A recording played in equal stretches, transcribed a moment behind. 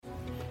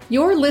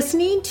You're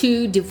listening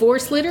to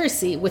Divorce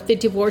Literacy with the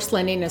Divorce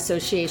Lending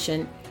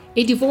Association,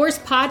 a divorce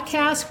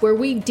podcast where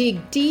we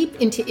dig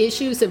deep into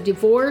issues of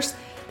divorce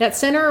that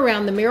center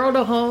around the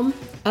marital home,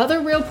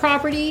 other real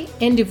property,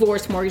 and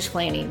divorce mortgage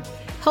planning,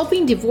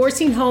 helping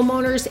divorcing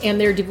homeowners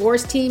and their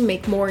divorce team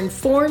make more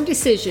informed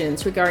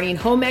decisions regarding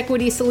home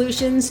equity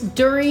solutions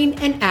during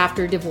and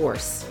after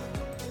divorce.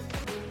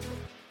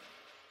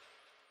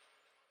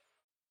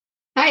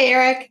 Hi,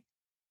 Eric.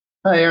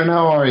 Hi, Erin.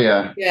 How are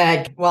you?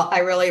 Good. Well, I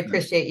really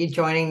appreciate you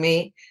joining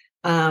me.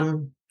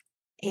 And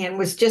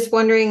was just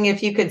wondering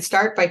if you could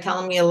start by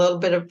telling me a little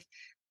bit of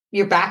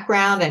your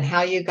background and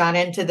how you got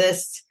into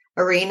this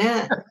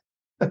arena.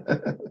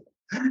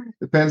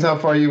 Depends how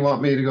far you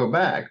want me to go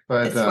back,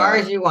 but As far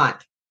as you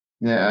want.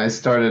 Yeah, I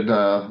started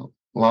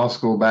law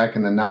school back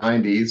in the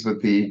 90s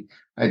with the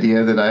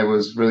idea that I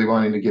was really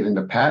wanting to get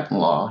into patent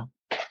law.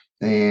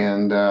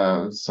 And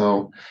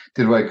so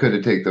did what I could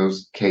to take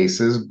those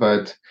cases,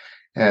 but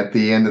at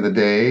the end of the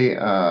day,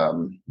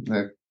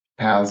 the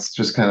paths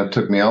just kind of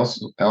took me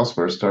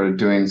elsewhere. Started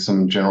doing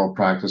some general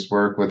practice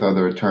work with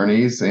other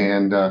attorneys,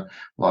 and a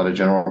lot of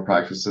general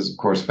practices, of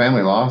course,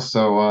 family law.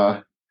 So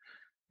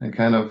I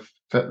kind of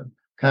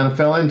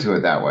fell into it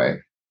that way.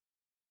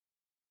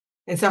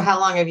 And so, how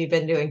long have you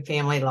been doing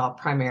family law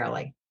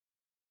primarily?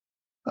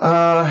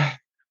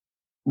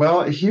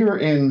 Well, here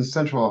in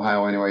Central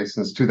Ohio, anyway,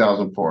 since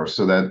 2004.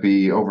 So that'd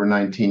be over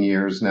 19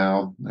 years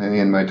now, and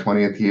in my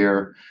 20th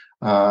year.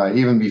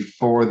 Even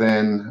before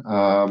then,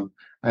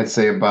 I'd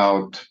say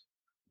about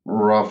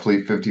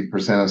roughly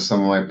 50% of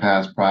some of my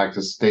past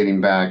practice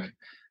dating back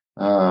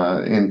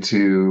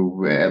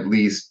into at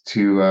least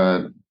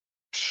to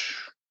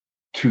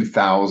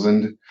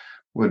 2000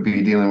 would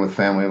be dealing with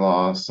family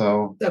law.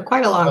 So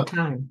quite a long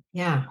time.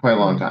 Yeah. Quite a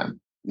long time.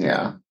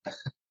 Yeah.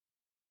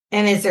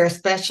 And is there a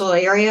special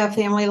area of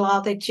family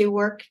law that you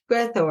work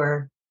with,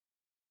 or?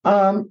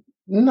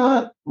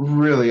 Not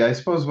really. I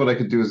suppose what I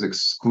could do is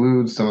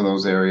exclude some of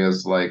those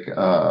areas, like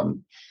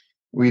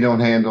we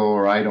don't handle,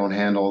 or I don't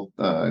handle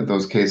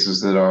those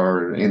cases that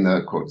are in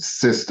the quote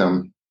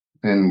system,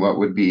 and what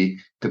would be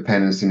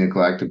dependency,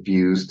 neglect,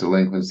 abuse,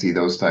 delinquency,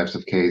 those types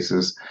of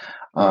cases.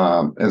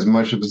 As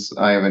much as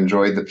I have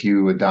enjoyed the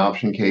few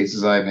adoption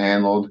cases I've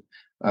handled,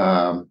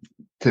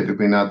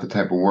 typically not the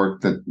type of work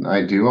that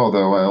I do,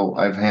 although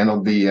I've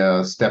handled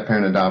the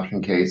step-parent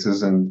adoption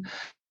cases, and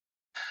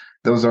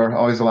those are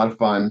always a lot of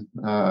fun.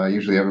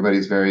 Usually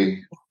everybody's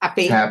very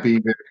happy,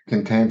 very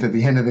content at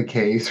the end of the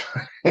case.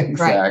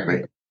 Exactly.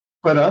 Right.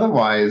 But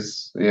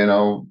otherwise,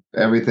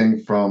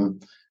 everything from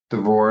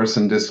divorce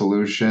and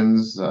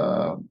dissolutions,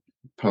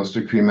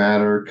 post-decree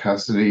matter,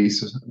 custody,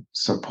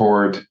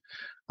 support,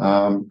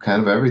 kind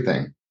of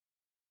everything.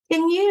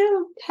 Can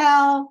you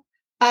tell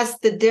us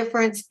the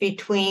difference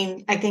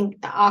between, I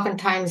think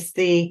oftentimes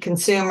the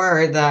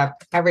consumer or the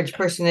average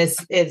person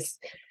is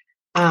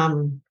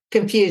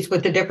confused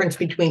with the difference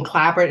between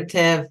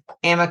collaborative,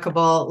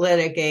 amicable,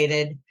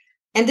 litigated,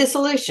 and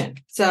dissolution.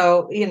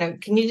 So,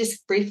 can you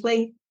just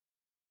briefly?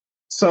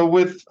 So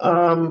with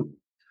the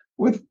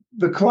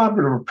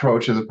collaborative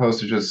approach, as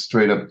opposed to just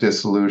straight up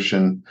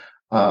dissolution,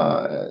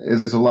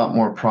 is a lot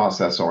more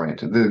process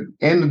oriented. The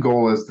end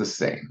goal is the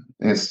same.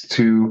 It's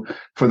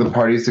for the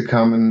parties to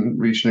come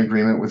and reach an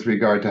agreement with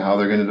regard to how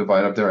they're going to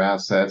divide up their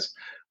assets,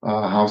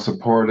 how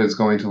support is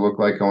going to look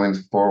like going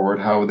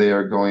forward, how they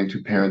are going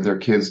to parent their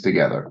kids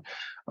together.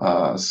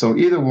 So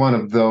either one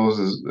of those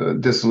is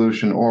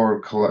dissolution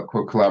or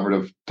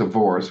collaborative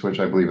divorce,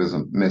 which I believe is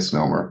a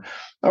misnomer,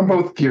 are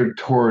both geared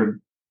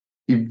toward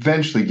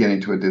eventually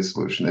getting to a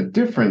dissolution. The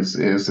difference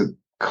is that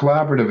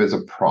collaborative is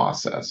a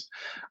process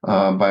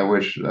by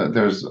which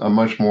there's a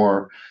much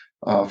more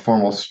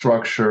formal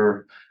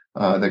structure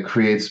that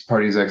creates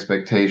parties'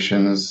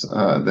 expectations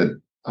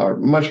that are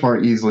much more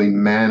easily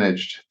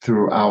managed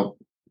throughout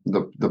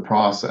the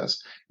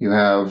process. You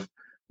have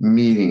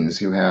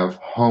meetings, you have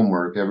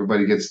homework,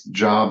 everybody gets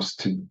jobs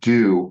to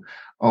do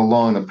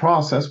along the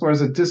process, whereas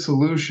a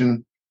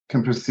dissolution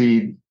can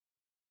proceed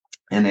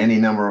in any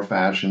number of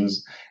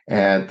fashions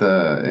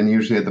and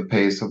usually at the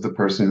pace of the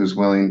person who's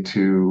willing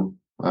to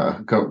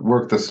go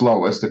work the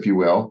slowest, if you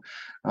will.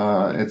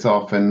 It's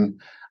often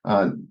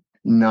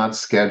not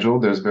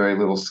scheduled. There's very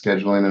little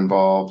scheduling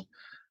involved.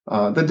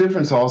 The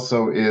difference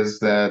also is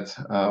that,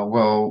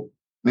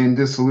 in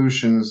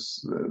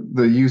dissolutions,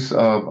 the use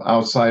of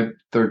outside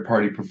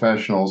third-party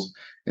professionals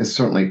is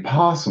certainly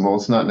possible.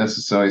 It's not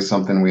necessarily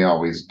something we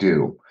always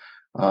do.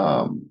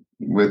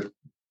 With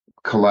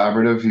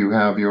collaborative, you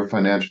have your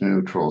financial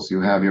neutrals,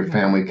 you have your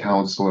family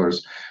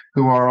counselors,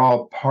 who are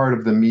all part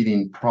of the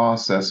meeting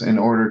process in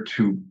order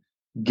to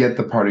get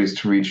the parties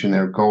to reaching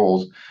their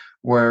goals.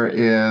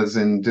 Whereas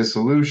in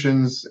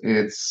dissolutions,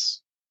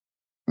 it's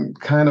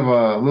kind of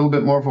a little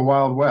bit more of a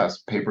Wild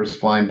West, papers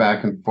flying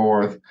back and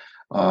forth.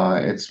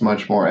 It's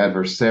much more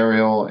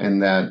adversarial in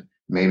that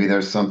maybe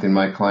there's something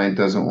my client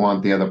doesn't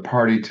want the other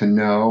party to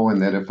know,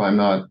 and that if I'm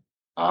not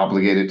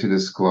obligated to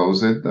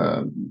disclose it,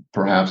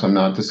 perhaps I'm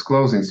not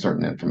disclosing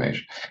certain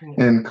information.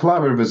 And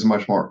collaborative is a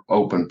much more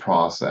open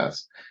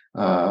process.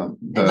 And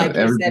like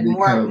you said,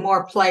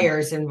 more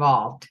players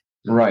involved.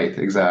 Right,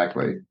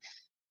 exactly.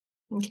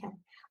 Okay.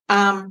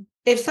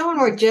 If someone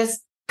were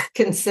just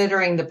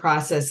considering the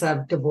process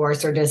of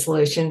divorce or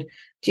dissolution,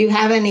 do you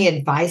have any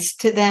advice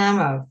to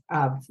them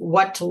of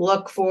what to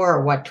look for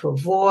or what to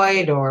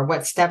avoid or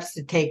what steps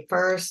to take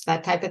first,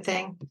 that type of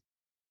thing?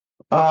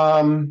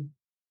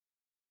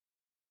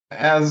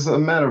 As a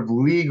matter of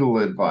legal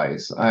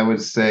advice, I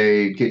would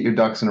say get your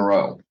ducks in a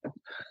row.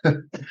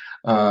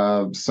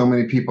 So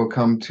many people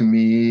come to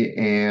me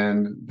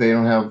and they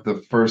don't have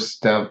the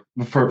first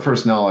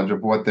knowledge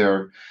of what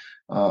their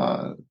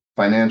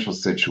financial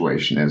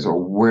situation is, or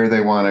where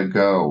they want to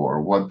go,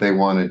 or what they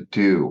want to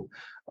do.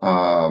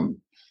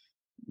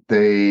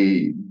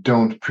 They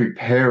don't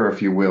prepare,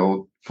 if you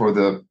will, for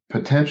the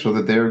potential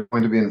that they're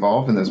going to be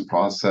involved in this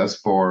process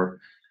for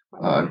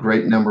a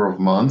great number of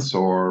months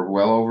or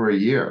well over a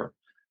year.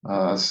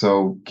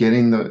 So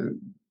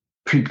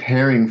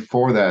preparing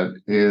for that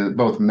is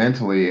both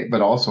mentally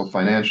but also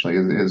financially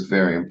is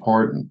very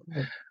important.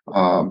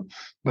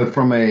 But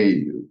from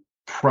a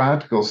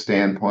practical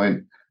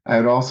standpoint, I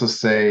would also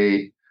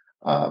say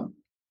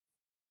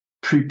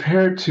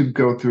prepare to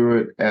go through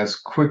it as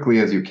quickly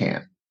as you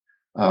can.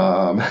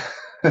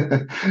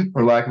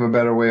 For lack of a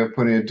better way of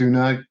putting it, do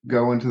not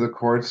go into the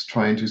courts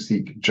trying to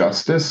seek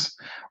justice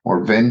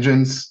or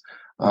vengeance.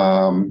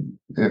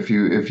 If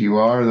you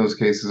are, those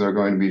cases are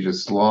going to be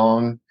just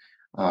long.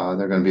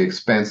 They're going to be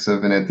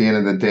expensive, and at the end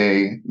of the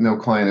day, no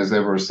client is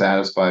ever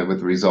satisfied with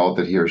the result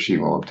that he or she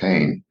will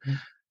obtain.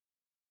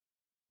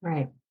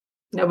 Right.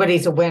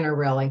 Nobody's a winner,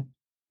 really.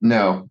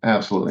 No,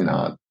 absolutely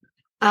not.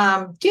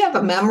 Do you have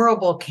a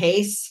memorable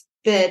case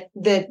that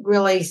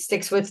really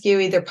sticks with you,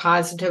 either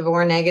positive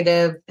or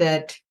negative,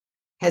 that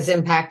has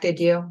impacted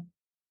you?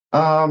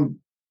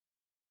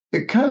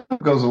 It kind of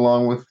goes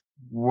along with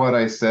what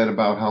I said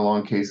about how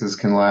long cases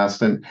can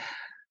last. And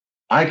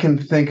I can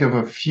think of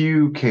a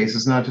few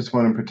cases, not just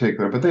one in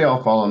particular, but they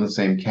all fall in the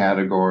same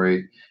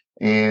category.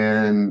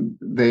 And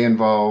they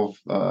involve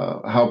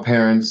how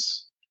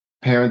parents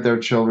parent their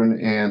children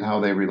and how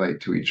they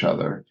relate to each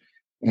other.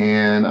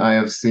 And I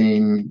have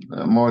seen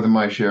more than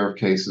my share of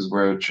cases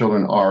where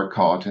children are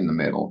caught in the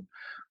middle,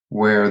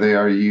 where they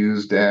are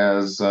used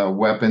as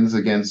weapons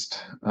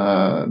against,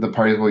 the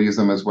parties will use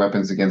them as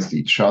weapons against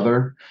each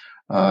other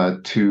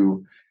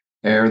to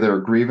air their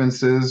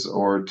grievances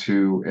or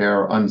to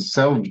air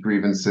unsettled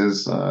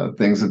grievances,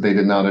 things that they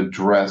did not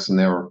address in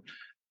their,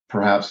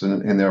 perhaps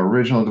in their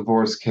original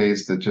divorce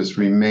case, that just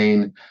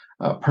remain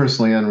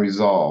personally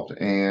unresolved.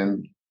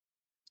 And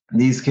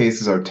these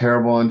cases are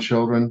terrible on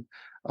children.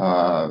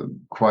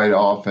 Quite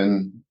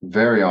often,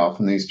 very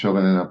often, these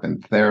children end up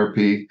in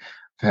therapy.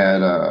 I've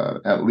had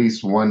at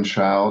least one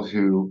child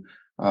who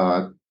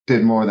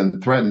did more than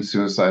threaten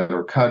suicide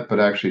or cut, but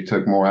actually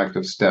took more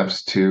active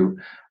steps to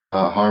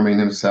harming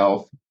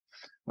himself.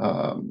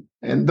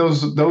 And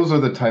those are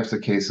the types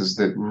of cases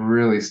that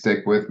really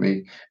stick with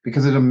me,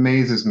 because it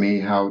amazes me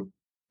how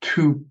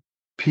two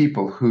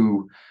people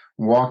who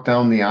walked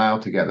down the aisle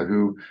together,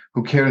 who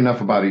cared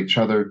enough about each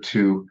other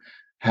to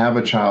have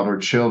a child or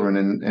children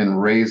and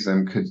raise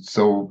them, could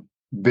so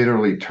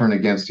bitterly turn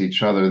against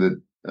each other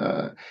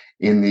that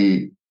in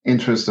the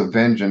interest of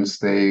vengeance,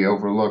 they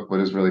overlook what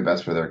is really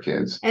best for their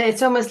kids. And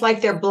it's almost like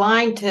they're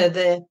blind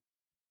to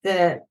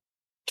the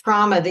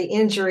trauma, the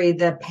injury,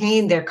 the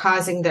pain they're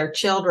causing their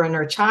children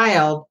or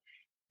child,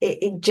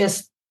 it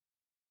just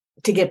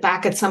to get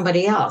back at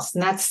somebody else.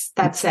 And that's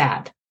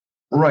sad.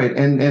 Right.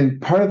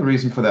 And part of the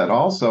reason for that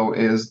also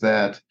is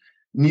that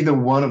neither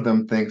one of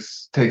them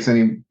takes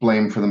any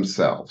blame for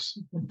themselves.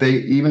 They,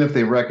 even if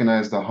they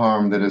recognize the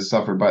harm that is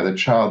suffered by the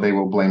child, they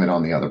will blame it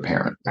on the other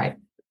parent. Right.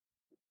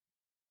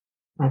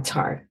 That's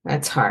hard.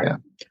 Yeah.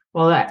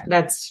 Well,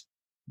 that's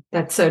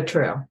so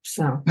true.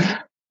 So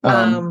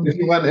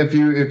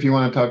if you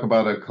want to talk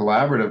about a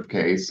collaborative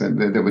case and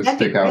that would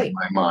stick out in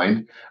my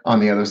mind on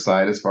the other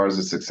side, as far as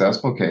a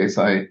successful case,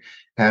 I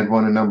had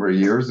one a number of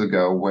years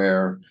ago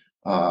where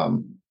I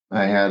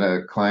had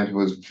a client who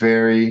was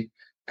very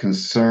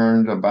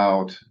concerned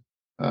about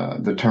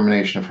the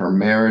termination of her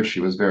marriage. She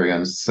was very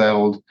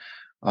unsettled.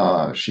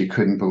 She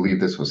couldn't believe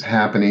this was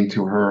happening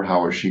to her.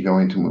 How was she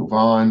going to move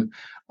on?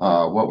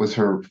 How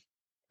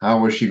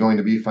was she going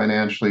to be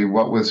financially?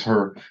 What was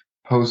her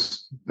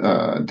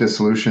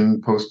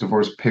post-dissolution,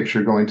 post-divorce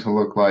picture going to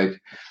look like?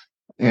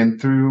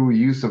 And through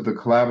use of the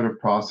collaborative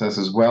process,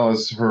 as well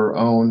as her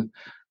own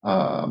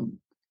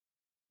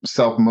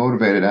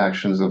self-motivated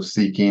actions of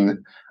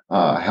seeking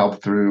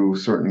help through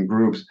certain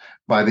groups,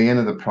 by the end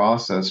of the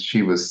process,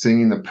 she was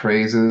singing the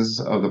praises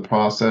of the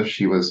process.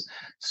 She was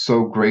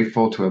so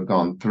grateful to have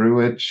gone through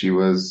it. She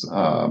was,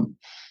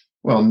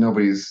 well,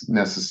 nobody's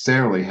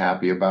necessarily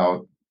happy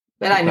about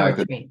but I know what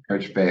you mean.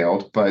 Marriage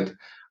failed, but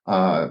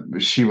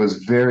she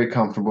was very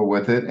comfortable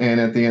with it, and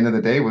at the end of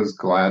the day was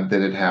glad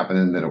that it happened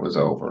and that it was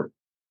over.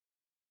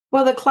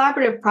 Well, the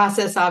collaborative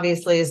process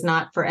obviously is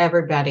not for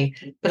everybody,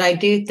 but I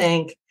do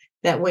think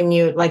that when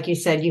you, like you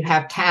said, you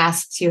have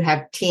tasks, you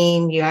have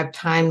team, you have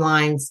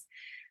timelines,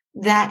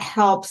 that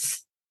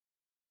helps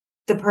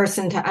the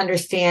person to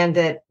understand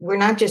that we're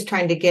not just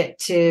trying to get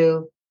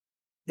to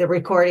the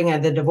recording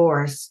of the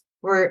divorce.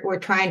 We're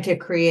trying to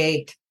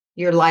create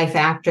your life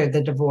after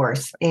the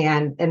divorce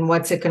and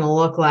what's it going to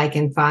look like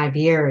in 5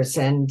 years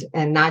and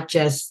not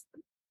just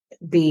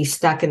be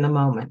stuck in the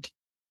moment.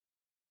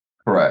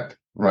 Correct.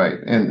 Right.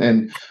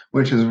 And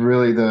which is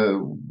really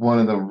one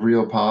of the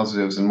real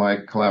positives in why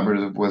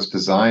collaborative was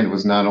designed,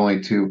 was not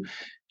only to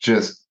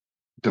just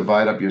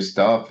divide up your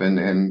stuff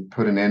and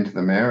put an end to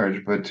the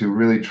marriage, but to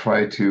really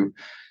try to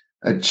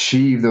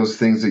achieve those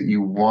things that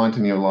you want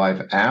in your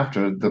life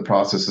after the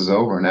process is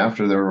over and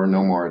after there are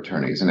no more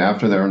attorneys and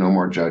after there are no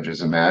more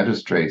judges and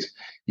magistrates.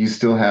 You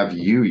still have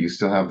you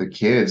still have the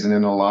kids, and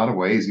in a lot of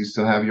ways you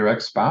still have your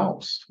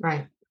ex-spouse.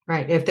 Right.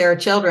 If there are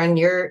children,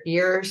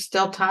 you're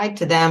still tied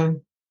to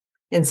them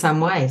in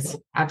some ways.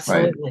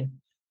 Absolutely.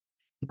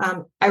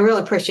 Right. I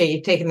really appreciate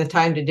you taking the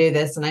time to do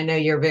this, and I know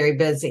you're very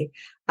busy.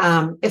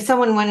 If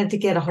someone wanted to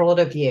get a hold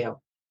of you,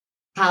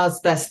 how's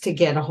best to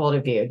get a hold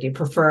of you? Do you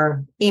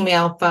prefer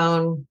email,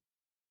 phone,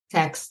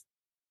 text?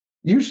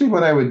 Usually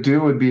what I would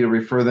do would be to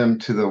refer them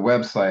to the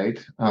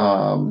website,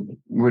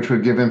 which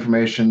would give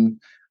information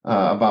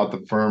about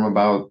the firm,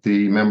 about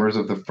the members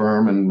of the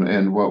firm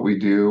and what we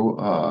do.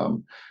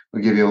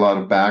 We give you a lot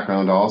of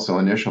background, also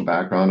initial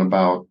background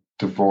about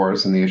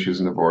divorce and the issues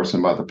in divorce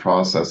and about the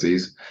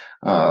processes.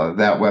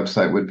 That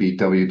website would be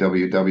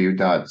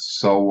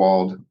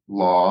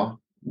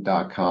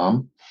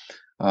www.sowaldlaw.com.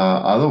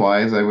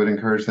 Otherwise, I would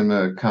encourage them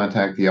to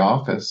contact the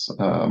office.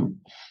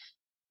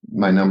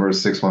 My number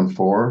is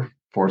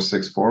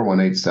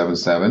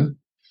 614-464-1877,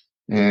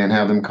 and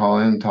have them call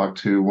in and talk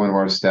to one of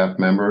our staff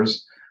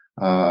members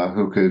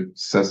who could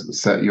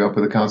set you up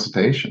with a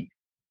consultation.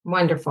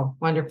 Wonderful.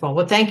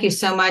 Well, thank you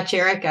so much,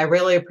 Eric. I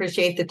really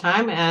appreciate the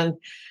time, and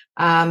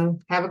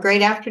have a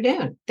great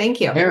afternoon.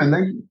 Thank you.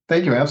 Erin,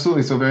 thank you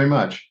absolutely so very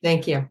much.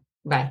 Thank you.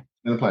 Bye.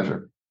 It's been a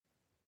pleasure.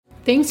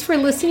 Thanks for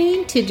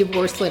listening to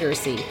Divorce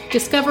Literacy.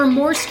 Discover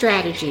more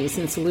strategies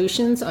and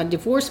solutions on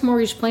divorce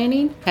mortgage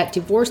planning at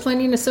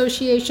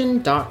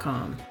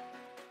divorcelendingassociation.com.